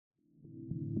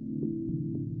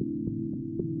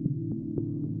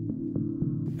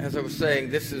As I was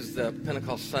saying, this is the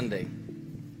Pentecost Sunday.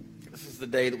 This is the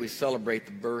day that we celebrate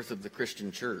the birth of the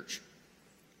Christian church.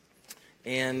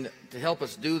 And to help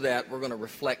us do that, we're going to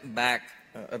reflect back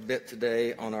a bit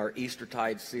today on our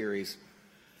Eastertide series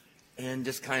and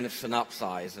just kind of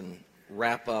synopsize and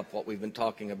wrap up what we've been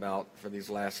talking about for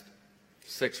these last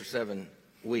 6 or 7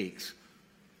 weeks.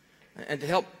 And to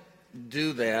help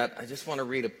do that, I just want to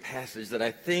read a passage that I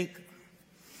think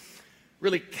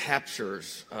really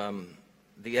captures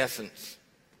the essence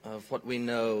of what we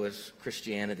know as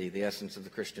Christianity, the essence of the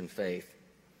Christian faith,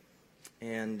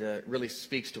 and really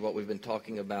speaks to what we've been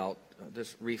talking about,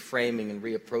 this reframing and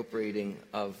reappropriating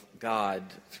of God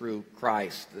through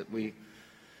Christ that we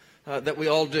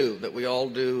all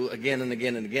do again and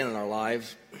again and again in our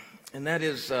lives. And that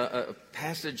is a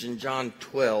passage in John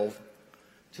 12,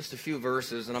 just a few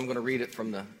verses, and I'm going to read it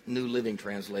from the New Living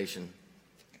Translation.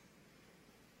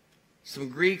 Some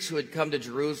Greeks who had come to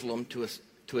Jerusalem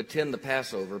to attend the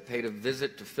Passover paid a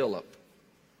visit to Philip,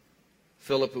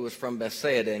 who was from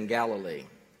Bethsaida in Galilee.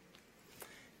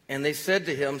 And they said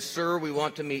to him, "Sir, we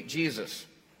want to meet Jesus."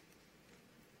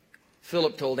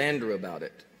 Philip told Andrew about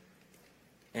it,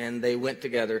 and they went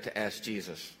together to ask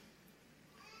Jesus.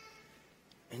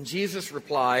 And Jesus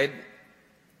replied,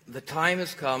 "The time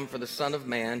has come for the Son of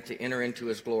Man to enter into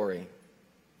his glory.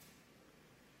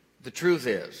 The truth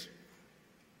is,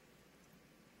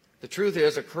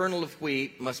 a kernel of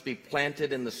wheat must be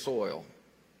planted in the soil.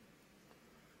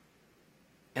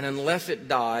 And unless it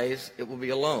dies, it will be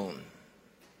alone,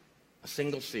 a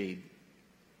single seed.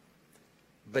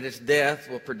 But its death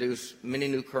will produce many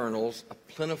new kernels, a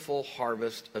plentiful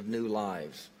harvest of new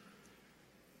lives."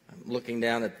 I'm looking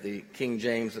down at the King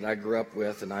James that I grew up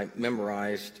with and I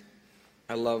memorized.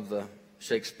 I love the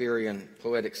Shakespearean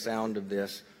poetic sound of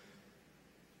this.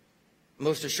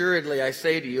 "Most assuredly, I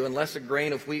say to you, unless a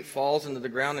grain of wheat falls into the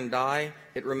ground and die,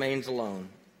 it remains alone.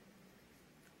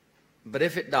 But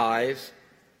if it dies,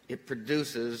 it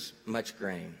produces much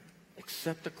grain.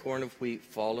 Except a corn of wheat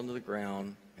fall into the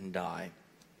ground and die,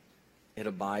 it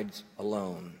abides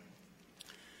alone."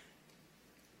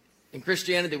 In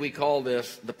Christianity, we call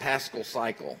this the Paschal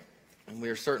cycle. And we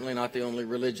are certainly not the only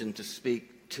religion to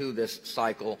speak to this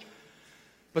cycle.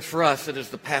 But for us, it is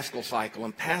the Paschal cycle.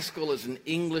 And Paschal is an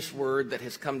English word that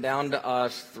has come down to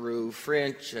us through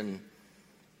French and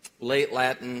late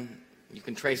Latin. You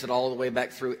can trace it all the way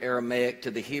back through Aramaic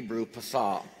to the Hebrew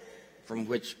Passah, from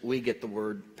which we get the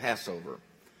word Passover.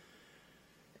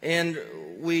 And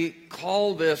we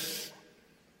call this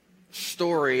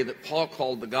story that Paul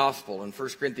called the gospel in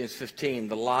 1 Corinthians 15,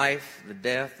 the life, the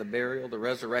death, the burial, the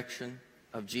resurrection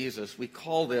of Jesus. We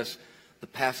call this the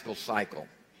Paschal cycle.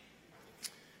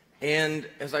 And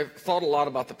as I've thought a lot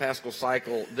about the Paschal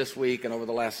cycle this week and over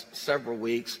the last several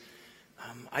weeks,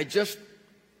 I just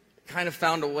kind of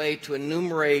found a way to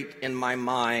enumerate in my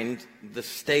mind the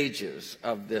stages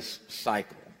of this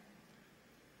cycle.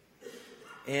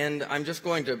 And I'm just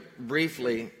going to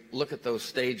briefly look at those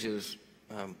stages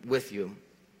with you.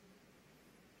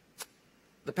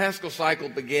 The Paschal cycle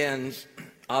begins,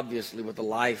 obviously, with the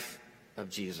life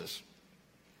of Jesus.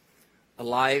 A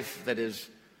life that is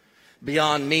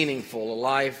beyond meaningful, a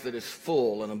life that is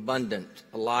full and abundant,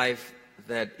 a life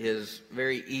that is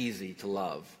very easy to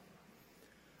love,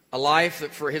 a life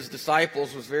that for his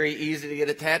disciples was very easy to get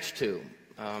attached to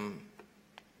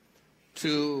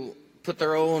put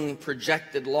their own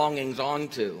projected longings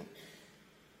onto,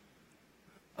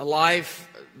 a life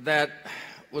that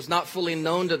was not fully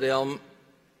known to them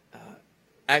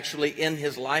actually in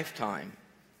his lifetime.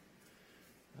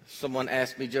 Someone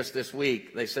asked me just this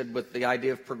week, they said, with the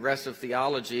idea of progressive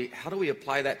theology, how do we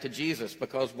apply that to Jesus?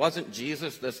 Because wasn't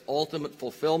Jesus this ultimate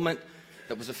fulfillment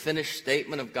that was a finished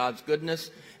statement of God's goodness?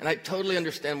 And I totally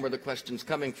understand where the question's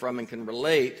coming from and can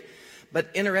relate. But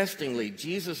interestingly,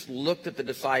 Jesus looked at the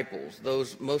disciples,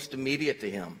 those most immediate to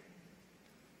him.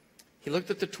 He looked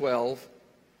at the 12,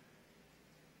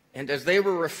 and as they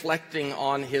were reflecting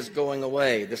on his going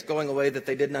away, this going away that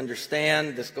they didn't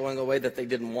understand, this going away that they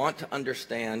didn't want to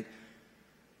understand,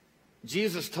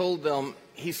 Jesus told them,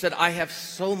 he said, "I have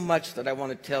so much that I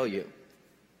want to tell you."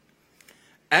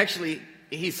 Actually,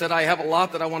 he said, "I have a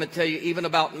lot that I want to tell you even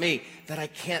about me that I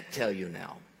can't tell you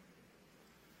now.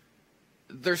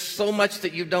 There's so much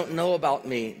that you don't know about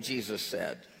me," Jesus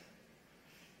said.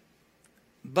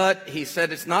 "But," he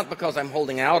said, "it's not because I'm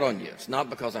holding out on you. It's not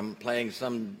because I'm playing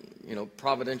some,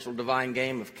 providential divine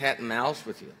game of cat and mouse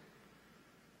with you."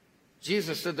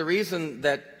 Jesus said, "The reason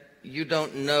that you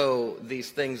don't know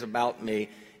these things about me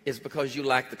is because you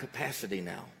lack the capacity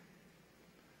now."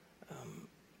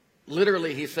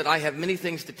 Literally, he said, "I have many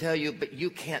things to tell you, but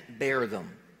you can't bear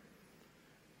them.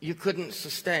 you couldn't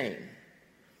sustain.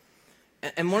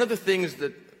 And one of the things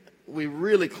that we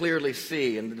really clearly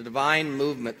see in the divine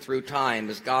movement through time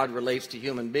as God relates to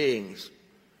human beings,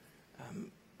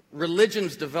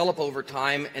 religions develop over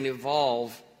time and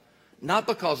evolve not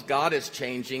because God is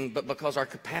changing, but because our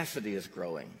capacity is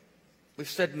growing. We've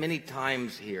said many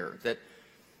times here that,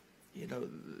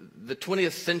 the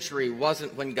 20th century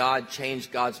wasn't when God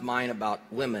changed God's mind about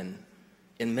women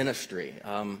in ministry.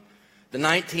 The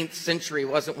 19th century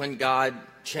wasn't when God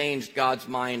changed God's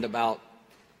mind about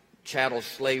chattel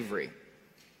slavery.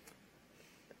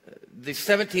 The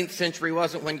 17th century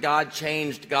wasn't when God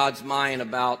changed God's mind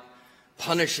about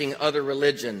punishing other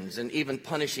religions and even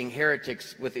punishing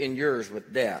heretics within yours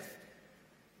with death.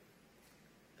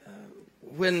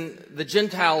 When the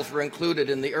Gentiles were included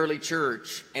in the early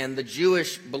church and the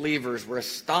Jewish believers were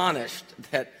astonished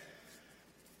that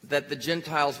the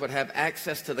Gentiles would have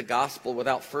access to the gospel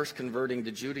without first converting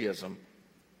to Judaism,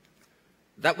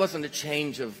 that wasn't a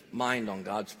change of mind on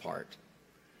God's part.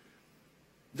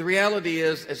 The reality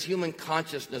is, as human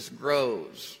consciousness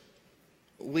grows,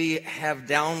 we have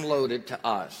downloaded to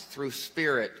us through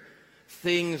Spirit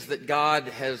things that God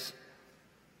has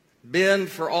been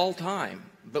for all time,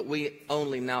 but we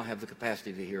only now have the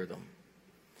capacity to hear them.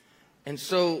 And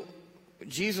so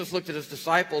Jesus looked at his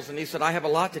disciples and he said, I have a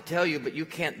lot to tell you, but you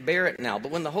can't bear it now. But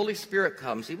when the Holy Spirit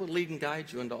comes, he will lead and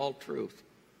guide you into all truth.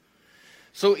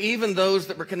 So even those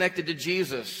that were connected to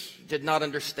Jesus did not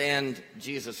understand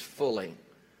Jesus fully.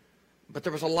 But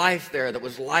there was a life there that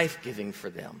was life-giving for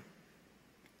them.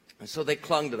 And so they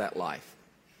clung to that life.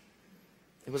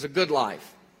 It was a good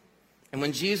life. And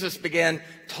when Jesus began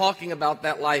talking about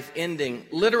that life ending,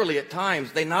 literally at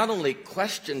times, they not only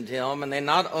questioned him and they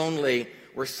not only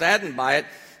were saddened by it,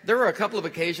 there were a couple of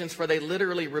occasions where they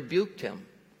literally rebuked him.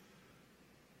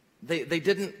 They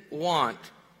didn't want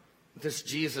this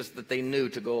Jesus that they knew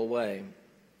to go away.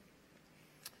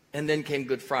 And then came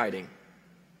Good Friday.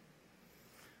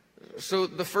 So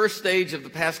the first stage of the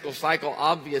Paschal cycle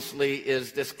obviously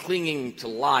is this clinging to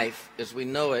life as we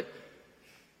know it.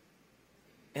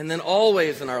 And then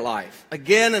always in our life,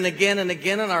 again and again and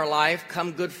again in our life,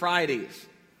 come Good Fridays.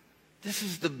 This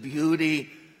is the beauty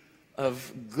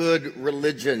of good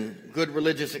religion, good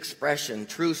religious expression,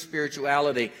 true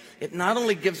spirituality. It not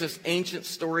only gives us ancient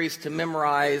stories to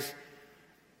memorize,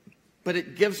 but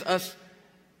it gives us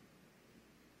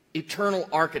eternal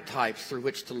archetypes through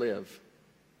which to live.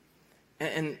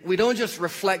 And we don't just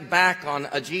reflect back on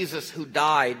a Jesus who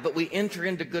died, but we enter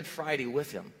into Good Friday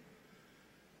with him.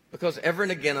 Because ever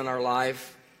and again in our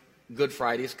life, Good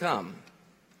Fridays come.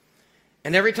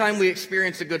 And every time we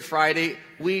experience a Good Friday,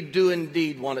 we do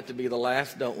indeed want it to be the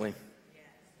last, don't we?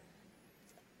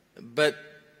 But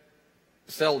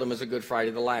seldom is a Good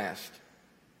Friday the last.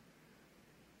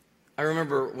 I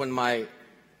remember when my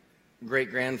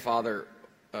great-grandfather,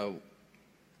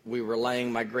 we were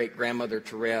laying my great-grandmother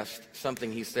to rest,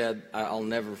 something he said I'll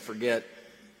never forget.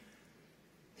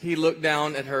 He looked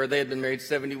down at her. They had been married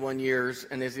 71 years.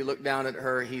 And as he looked down at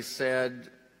her, he said,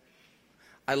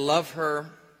 I love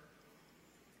her.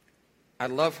 I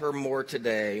love her more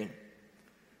today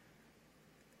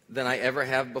than I ever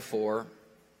have before.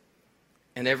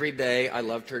 And every day I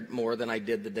loved her more than I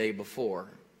did the day before.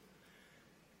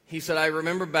 He said, I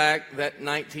remember back that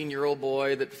 19-year-old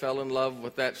boy that fell in love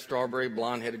with that strawberry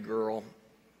blonde-headed girl.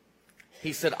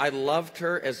 He said, I loved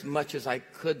her as much as I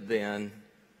could then,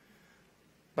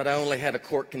 but I only had a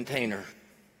quart container.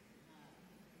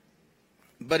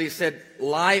 But he said,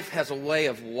 life has a way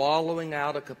of wallowing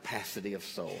out a capacity of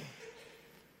soul.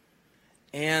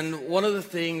 And one of the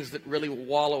things that really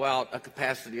wallow out a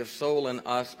capacity of soul in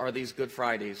us are these Good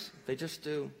Fridays. They just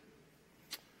do.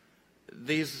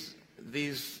 These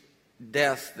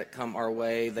deaths that come our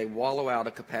way, they wallow out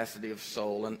a capacity of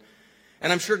soul. And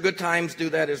I'm sure good times do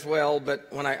that as well, but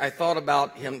when I thought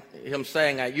about him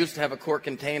saying, I used to have a quart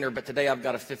container, but today I've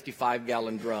got a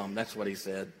 55-gallon drum. That's what he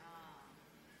said.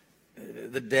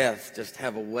 The deaths just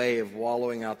have a way of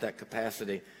wallowing out that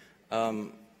capacity.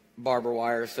 Barbara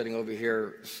Wire, sitting over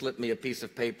here, slipped me a piece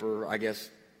of paper, I guess,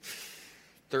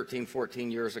 13,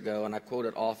 14 years ago, and I quote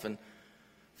it often.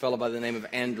 A fellow by the name of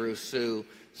Andrew Sue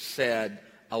said,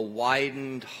 a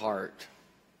widened heart.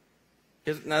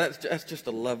 Now, that's just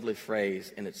a lovely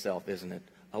phrase in itself, isn't it?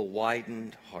 A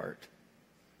widened heart.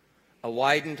 A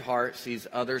widened heart sees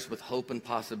others with hope and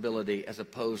possibility as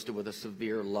opposed to with a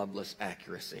severe, loveless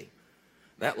accuracy.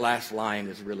 That last line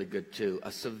is really good, too.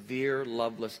 A severe,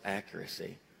 loveless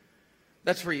accuracy.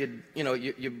 That's where you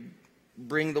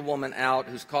bring the woman out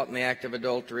who's caught in the act of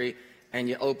adultery, and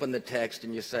you open the text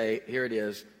and you say, here it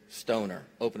is, stone her,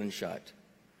 open and shut.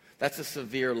 That's a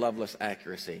severe, loveless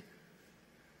accuracy.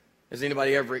 Has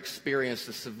anybody ever experienced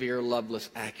the severe, loveless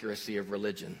accuracy of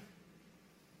religion?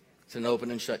 It's an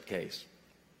open and shut case.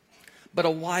 But a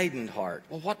widened heart.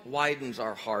 Well, what widens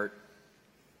our heart?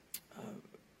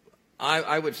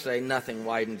 I would say nothing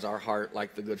widens our heart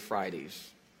like the Good Fridays.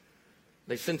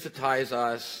 They sensitize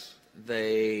us.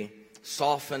 They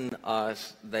soften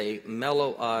us. They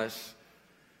mellow us.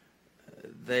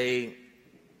 They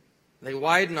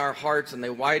widen our hearts and they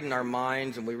widen our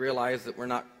minds, and we realize that we're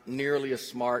not nearly as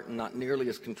smart and not nearly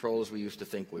as controlled as we used to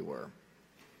think we were.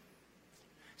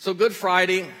 So Good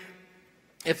Friday,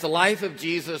 if the life of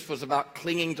Jesus was about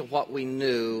clinging to what we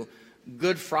knew,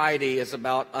 Good Friday is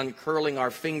about uncurling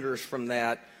our fingers from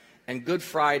that, and Good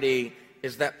Friday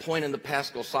is that point in the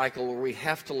Paschal cycle where we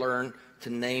have to learn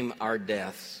to name our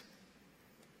deaths.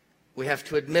 We have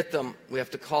to admit them, we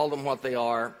have to call them what they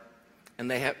are, and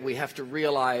we have to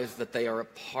realize that they are a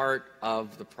part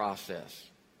of the process,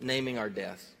 naming our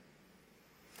deaths.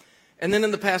 And then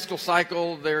in the Paschal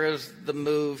cycle, there is the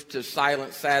move to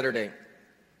Silent Saturday.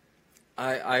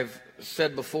 I've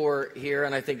said before here,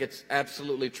 and I think it's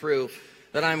absolutely true,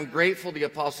 that I'm grateful the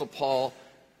Apostle Paul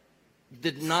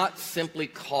did not simply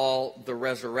call the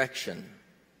resurrection,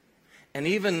 and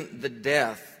even the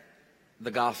death,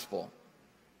 the gospel.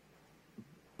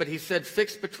 But he said,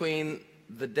 fixed between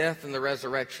the death and the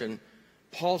resurrection,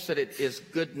 Paul said it is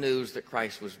good news that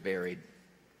Christ was buried.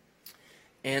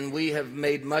 And we have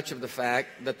made much of the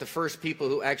fact that the first people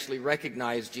who actually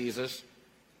recognized Jesus,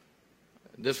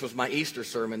 this was my Easter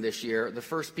sermon this year, the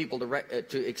first people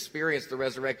to experience the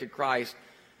resurrected Christ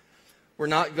were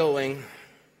not going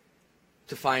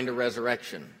to find a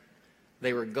resurrection.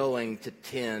 They were going to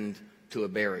tend to a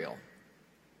burial.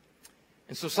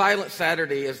 And so Silent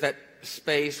Saturday is that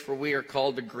space where we are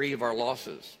called to grieve our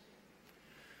losses,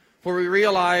 where we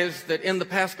realize that in the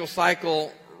Paschal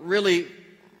cycle, really,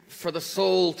 for the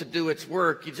soul to do its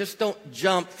work, you just don't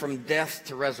jump from death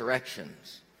to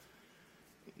resurrections.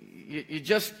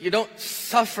 You don't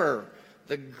suffer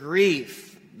the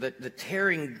grief, the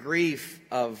tearing grief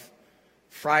of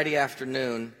Friday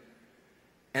afternoon,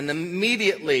 and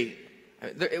immediately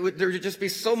there would just be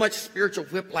so much spiritual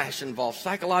whiplash involved,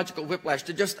 psychological whiplash,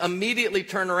 to just immediately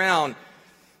turn around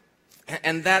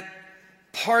and that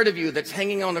part of you that's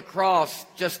hanging on the cross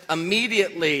just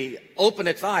immediately open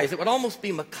its eyes. It would almost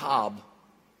be macabre.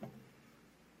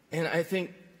 And I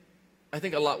think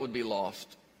a lot would be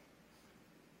lost.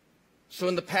 So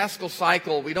in the Paschal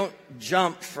cycle, we don't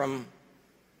jump from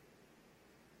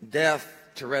death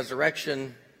to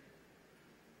resurrection.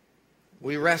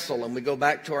 We wrestle and we go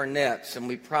back to our nets and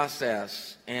we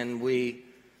process and we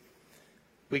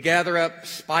gather up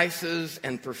spices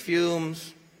and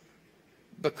perfumes,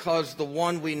 because the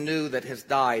one we knew that has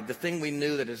died, the thing we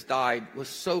knew that has died, was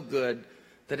so good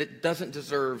that it doesn't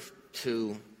deserve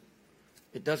to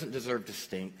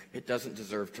stink. It doesn't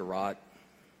deserve to rot.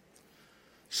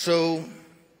 So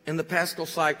in the Paschal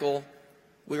cycle,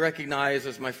 we recognize,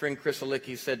 as my friend Chris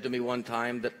Alicki said to me one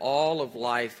time, that all of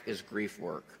life is grief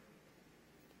work.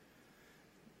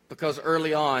 Because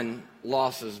early on,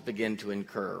 losses begin to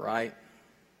incur, right?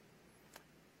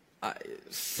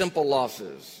 Simple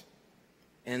losses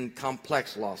and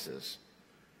complex losses.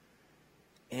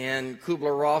 And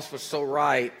Kubler-Ross was so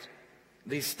right.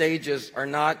 These stages are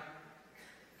not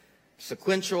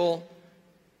sequential.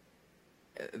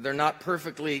 They're not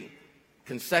perfectly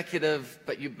consecutive,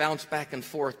 but you bounce back and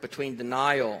forth between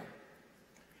denial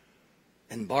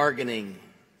and bargaining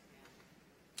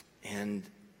and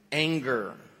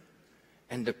anger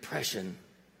and depression.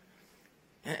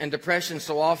 And depression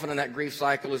so often in that grief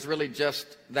cycle is really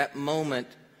just that moment.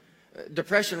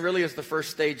 Depression really is the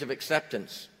first stage of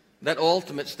acceptance. That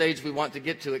ultimate stage we want to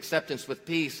get to, acceptance with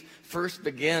peace, first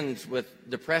begins with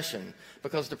depression.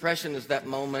 Because depression is that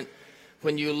moment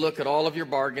when you look at all of your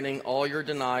bargaining, all your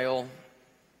denial,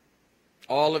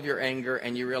 all of your anger,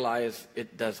 and you realize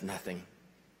it does nothing.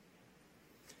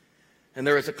 And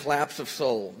there is a collapse of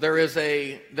soul. There is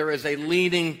a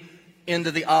leaning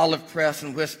into the olive press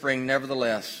and whispering,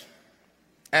 nevertheless.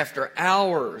 After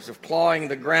hours of clawing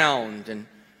the ground, and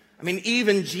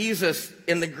even Jesus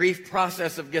in the grief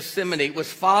process of Gethsemane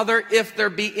was, Father, if there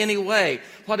be any way.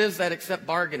 What is that except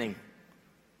bargaining?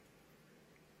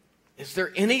 Is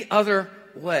there any other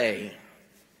way?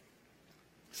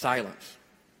 Silence.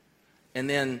 And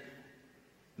then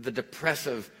the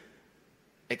depressive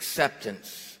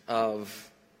acceptance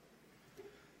of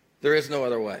there is no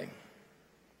other way.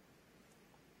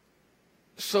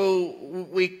 So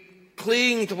we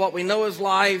cling to what we know as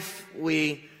life.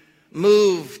 We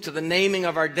move to the naming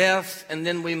of our deaths, and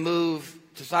then we move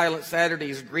to Silent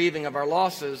Saturday's grieving of our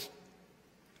losses.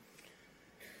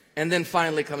 And then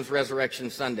finally comes Resurrection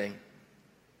Sunday,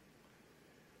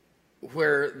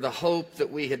 where the hope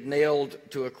that we had nailed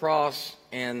to a cross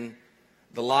and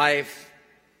the life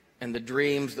and the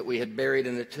dreams that we had buried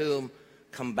in the tomb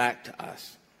come back to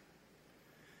us.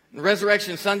 And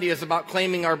Resurrection Sunday is about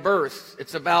claiming our birth.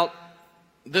 It's about,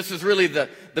 this is really the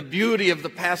beauty of the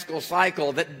Paschal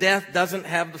cycle, that death doesn't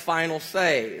have the final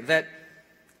say,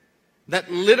 that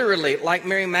literally, like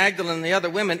Mary Magdalene and the other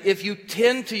women, if you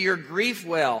tend to your grief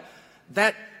well,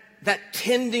 that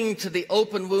tending to the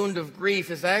open wound of grief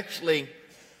is actually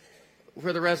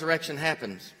where the resurrection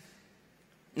happens.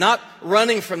 Not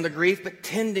running from the grief, but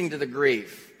tending to the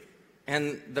grief,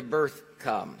 and the birth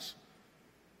comes.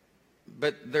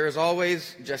 But there is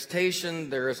always gestation,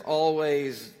 there is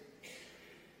always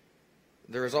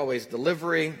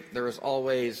delivery, there is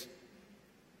always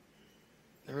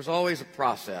a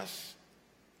process.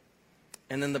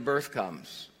 And then the birth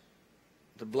comes.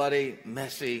 The bloody,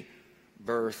 messy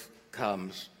birth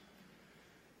comes.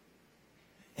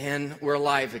 And we're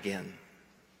alive again.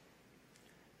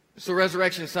 So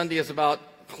Resurrection Sunday is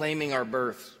about claiming our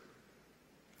birth.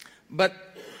 But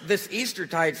this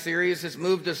Eastertide series has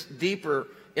moved us deeper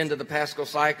into the Paschal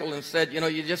cycle and said,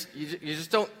 you just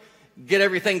don't get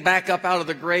everything back up out of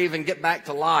the grave and get back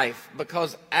to life,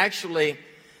 because actually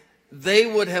they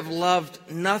would have loved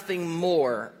nothing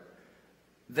more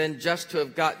than just to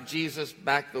have got Jesus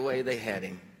back the way they had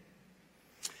him.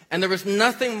 And there was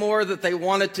nothing more that they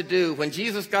wanted to do. When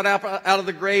Jesus got out of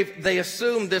the grave, they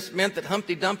assumed this meant that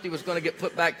Humpty Dumpty was going to get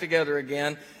put back together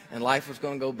again, and life was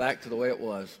going to go back to the way it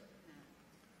was.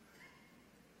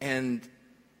 And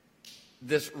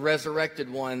this resurrected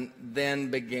one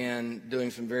then began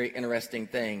doing some very interesting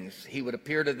things. He would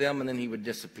appear to them, and then he would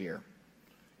disappear.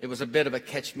 It was a bit of a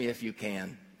catch me if you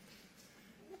can.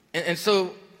 And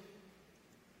so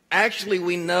actually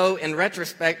we know in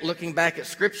retrospect, looking back at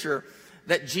Scripture,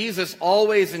 that Jesus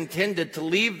always intended to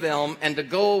leave them and to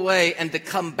go away and to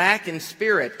come back in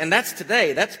spirit. And that's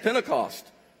today. That's Pentecost.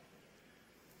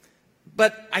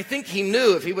 But I think he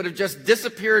knew if he would have just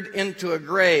disappeared into a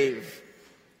grave,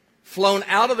 flown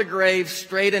out of the grave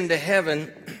straight into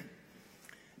heaven,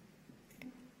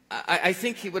 I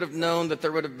think he would have known that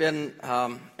there would have been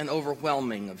an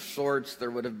overwhelming of sorts.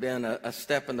 There would have been a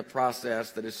step in the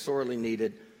process that is sorely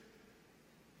needed.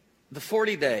 The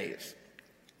 40 days.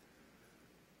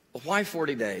 Why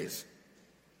 40 days?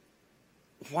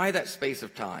 Why that space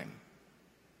of time?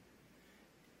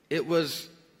 It was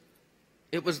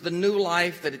the new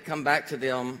life that had come back to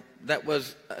them that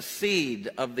was a seed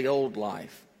of the old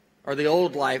life, or the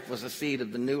old life was a seed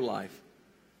of the new life.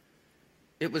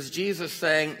 It was Jesus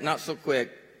saying, not so quick.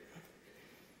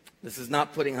 This is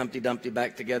not putting Humpty Dumpty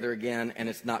back together again, and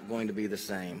it's not going to be the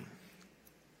same.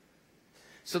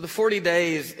 So the 40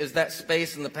 days is that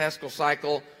space in the Paschal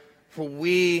cycle where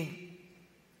we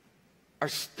are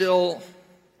still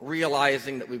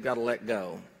realizing that we've got to let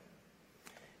go.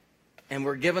 And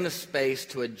we're given a space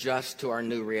to adjust to our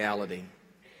new reality.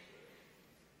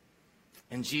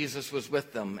 And Jesus was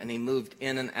with them, and he moved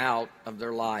in and out of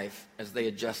their life as they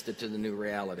adjusted to the new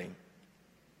reality.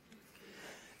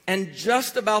 And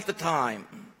just about the time,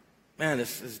 man,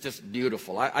 this is just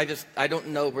beautiful. I don't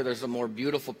know where there's a more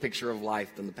beautiful picture of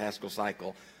life than the Paschal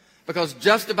cycle. Because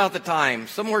just about the time,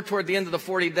 somewhere toward the end of the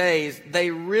 40 days,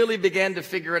 they really began to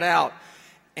figure it out.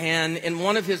 And in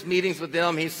one of his meetings with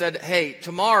them, he said, hey,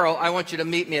 tomorrow I want you to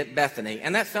meet me at Bethany.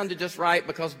 And that sounded just right,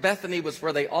 because Bethany was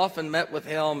where they often met with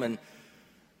him, and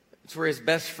it's where his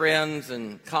best friends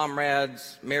and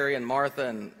comrades, Mary and Martha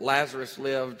and Lazarus,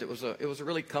 lived. It was a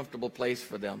really comfortable place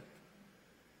for them.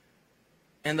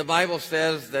 And the Bible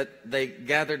says that they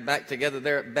gathered back together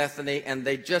there at Bethany, and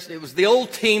it was the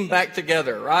old team back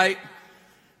together, right?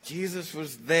 Jesus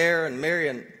was there, and Mary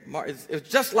and Martha. It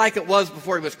was just like it was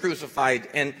before he was crucified,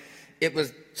 and it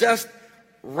was just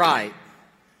right.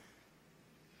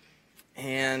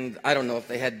 And I don't know if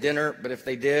they had dinner, but if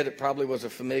they did, it probably was a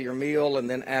familiar meal. And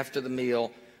then after the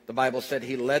meal, the Bible said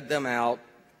he led them out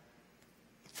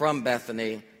from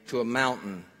Bethany to a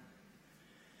mountain.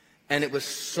 And it was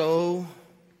so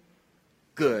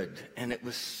good, and it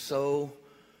was so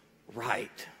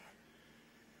right.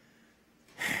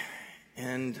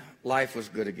 And life was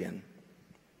good again.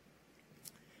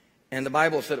 And the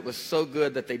Bible said it was so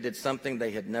good that they did something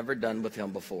they had never done with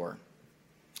him before.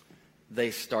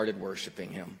 They started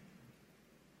worshiping him.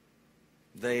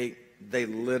 They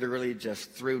literally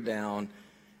just threw down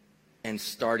and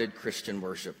started Christian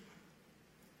worship.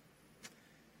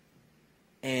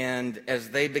 And as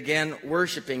they began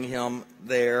worshiping him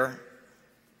there,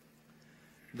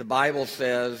 the Bible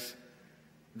says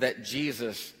that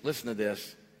Jesus, listen to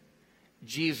this,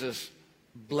 Jesus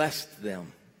blessed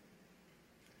them,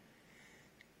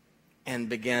 and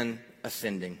began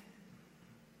ascending.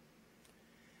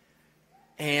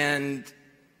 And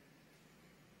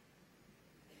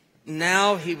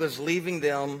now he was leaving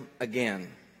them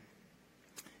again.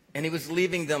 And he was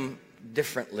leaving them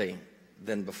differently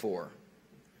than before.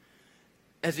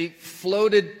 As he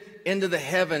floated into the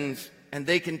heavens, and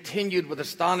they continued with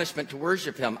astonishment to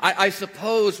worship him. I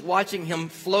suppose watching him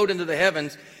float into the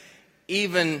heavens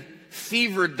even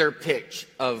fevered their pitch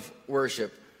of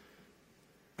worship.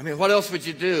 I mean, what else would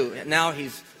you do? Now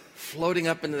he's floating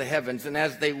up into the heavens, and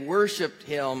as they worshiped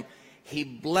him, he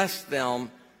blessed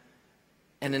them,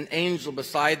 and an angel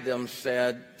beside them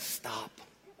said, "Stop.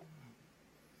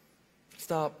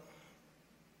 Stop.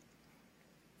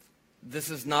 This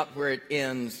is not where it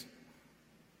ends.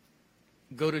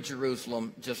 Go to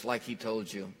Jerusalem just like he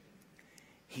told you.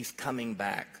 He's coming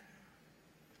back."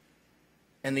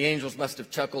 And the angels must have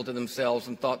chuckled to themselves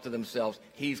and thought to themselves,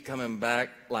 he's coming back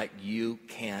like you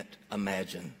can't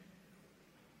imagine.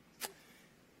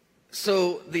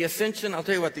 So the ascension, I'll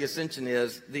tell you what the ascension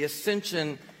is. The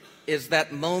ascension is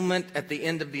that moment at the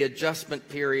end of the adjustment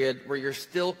period where you're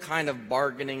still kind of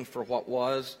bargaining for what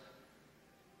was.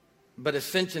 But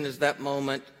ascension is that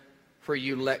moment where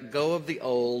you let go of the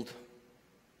old,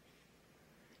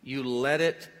 you let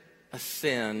it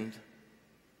ascend,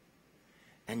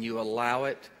 and you allow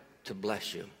it to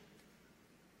bless you.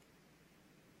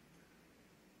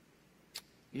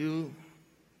 You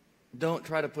don't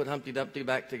try to put Humpty Dumpty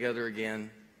back together again.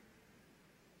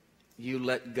 You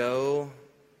let go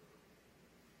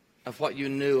of what you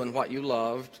knew and what you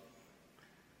loved,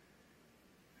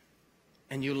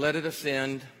 and you let it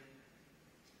ascend,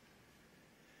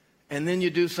 and then you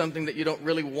do something that you don't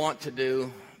really want to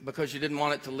do because you didn't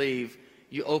want it to leave.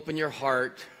 You open your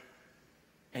heart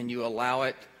and you allow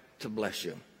it to bless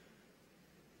you.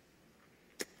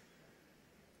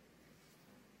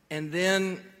 And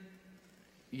then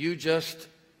you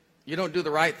don't do the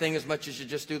right thing as much as you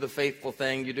just do the faithful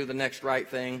thing. You do the next right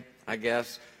thing, I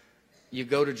guess. You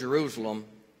go to Jerusalem.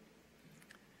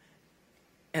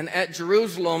 And at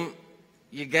Jerusalem,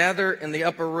 you gather in the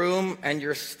upper room, and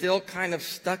you're still kind of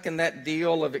stuck in that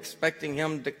deal of expecting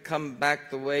him to come back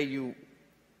the way you,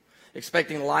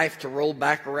 expecting life to roll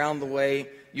back around the way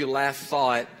you last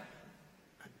saw it.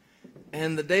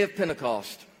 And the day of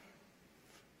Pentecost,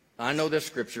 I know this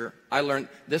scripture. I learned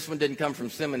this one didn't come from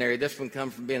seminary. This one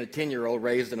come from being a 10-year-old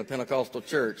raised in a Pentecostal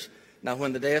church. Now,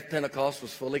 when the day of Pentecost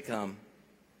was fully come,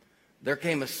 there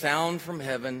came a sound from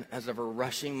heaven as of a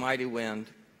rushing mighty wind.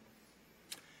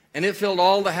 And it filled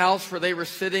all the house where they were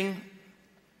sitting.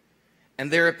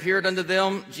 And there appeared unto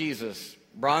them Jesus,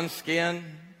 bronze skin,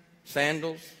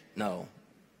 sandals? No.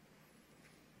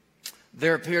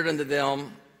 There appeared unto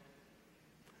them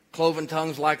cloven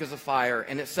tongues like as a fire,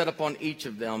 and it set upon each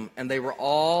of them, and they were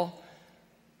all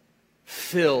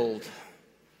filled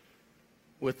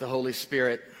with the Holy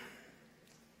Spirit.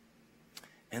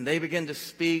 And they began to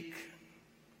speak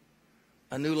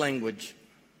a new language.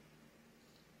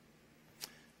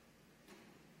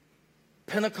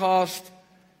 Pentecost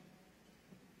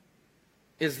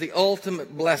is the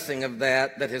ultimate blessing of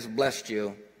that has blessed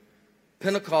you.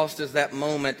 Pentecost is that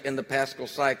moment in the Paschal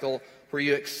cycle where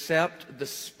you accept the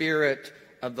Spirit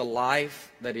of the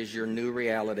life that is your new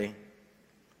reality.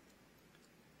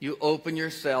 You open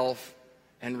yourself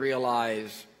and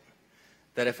realize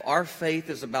that if our faith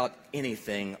is about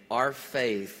anything, our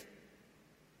faith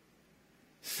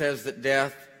says that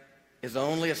death is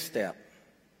only a step.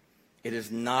 It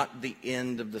is not the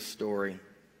end of the story.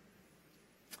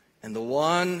 And the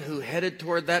one who headed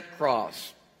toward that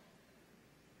cross,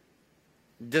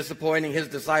 disappointing his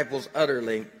disciples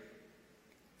utterly,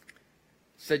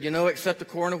 said, except a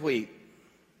corn of wheat,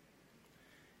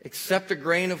 except a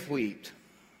grain of wheat,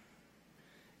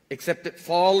 except it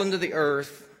fall into the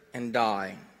earth and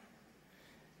die,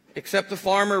 except the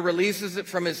farmer releases it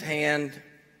from his hand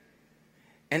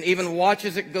and even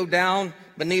watches it go down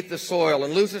beneath the soil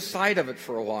and loses sight of it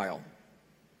for a while,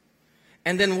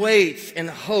 and then waits in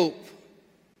hope,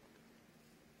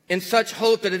 in such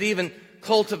hope that it even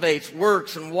cultivates,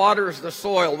 works, and waters the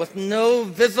soil with no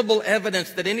visible evidence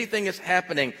that anything is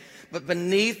happening. But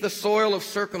beneath the soil of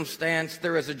circumstance,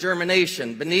 there is a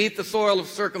germination. Beneath the soil of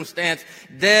circumstance,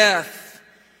 death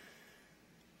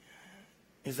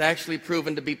is actually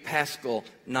proven to be paschal,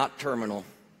 not terminal.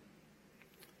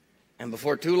 And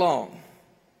before too long,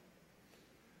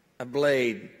 a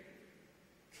blade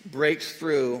breaks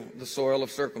through the soil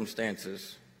of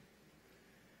circumstances,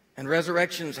 and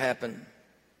resurrections happen.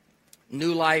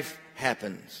 New life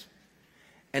happens.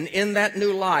 And in that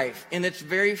new life, in its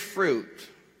very fruit,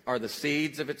 are the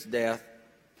seeds of its death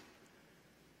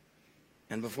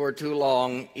And before too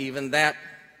long, even that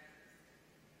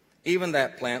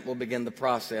plant will begin the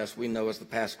process we know as the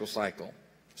Paschal cycle.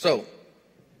 So,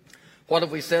 what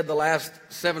have we said the last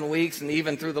 7 weeks and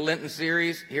even through the Lenten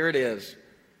series? Here it is.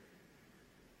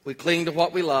 We cling to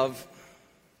what we love.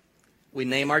 We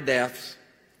name our deaths.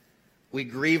 We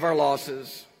grieve our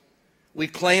losses. We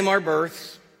claim our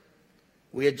births.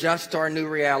 We adjust to our new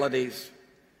realities.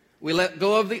 We let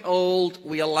go of the old.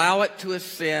 We allow it to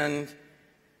ascend.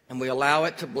 And we allow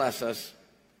it to bless us.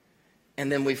 And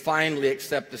then we finally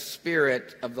accept the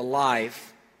spirit of the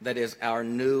life that is our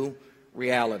new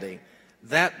reality.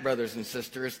 That, brothers and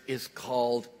sisters, is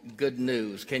called good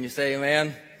news. Can you say amen?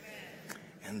 Amen.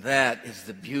 And that is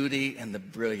the beauty and the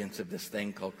brilliance of this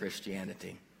thing called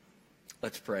Christianity.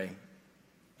 Let's pray.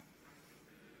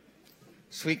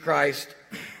 Sweet Christ,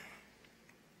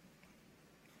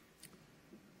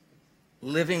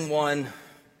 living one,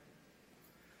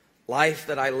 life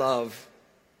that I love,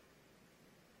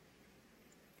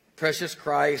 precious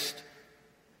Christ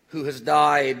who has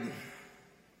died,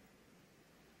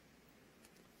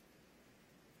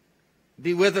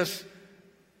 be with us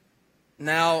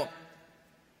now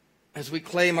as we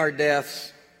claim our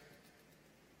deaths,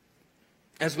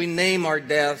 as we name our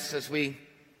deaths, as we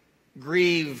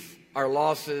grieve our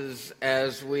losses,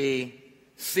 as we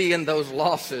see in those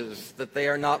losses that they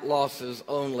are not losses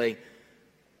only.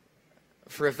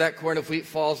 For if that corn of wheat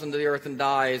falls into the earth and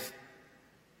dies,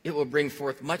 it will bring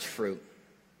forth much fruit.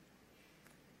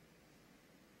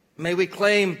 May we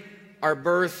claim our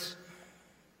birth.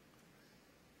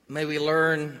 May we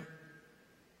learn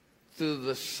through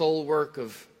the soul work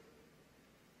of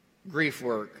grief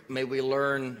work. May we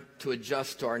learn to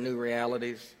adjust to our new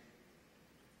realities.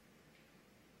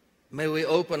 May we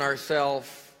open ourselves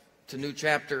to new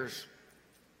chapters.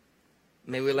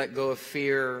 May we let go of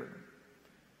fear.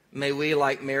 May we,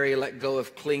 like Mary, let go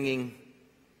of clinging.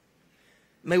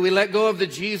 May we let go of the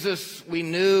Jesus we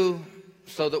knew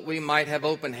so that we might have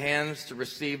open hands to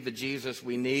receive the Jesus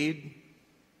we need.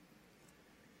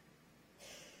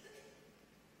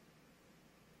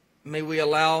 May we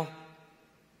allow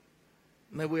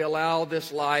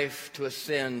this life to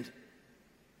ascend.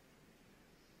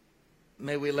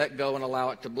 May we let go and allow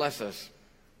it to bless us.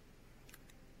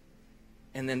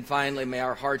 And then finally, may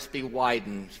our hearts be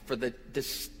widened for the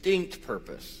distinct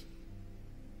purpose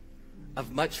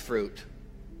of much fruit,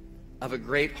 of a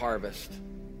great harvest.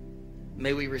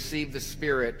 May we receive the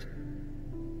spirit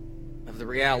of the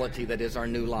reality that is our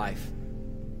new life.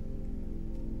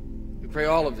 We pray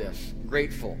all of this,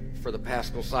 grateful for the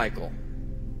Paschal cycle.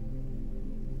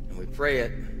 And we pray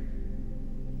it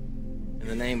in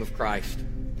the name of Christ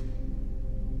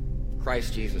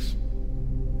Jesus.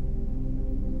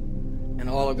 And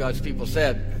all of God's people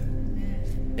said,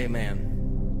 Amen.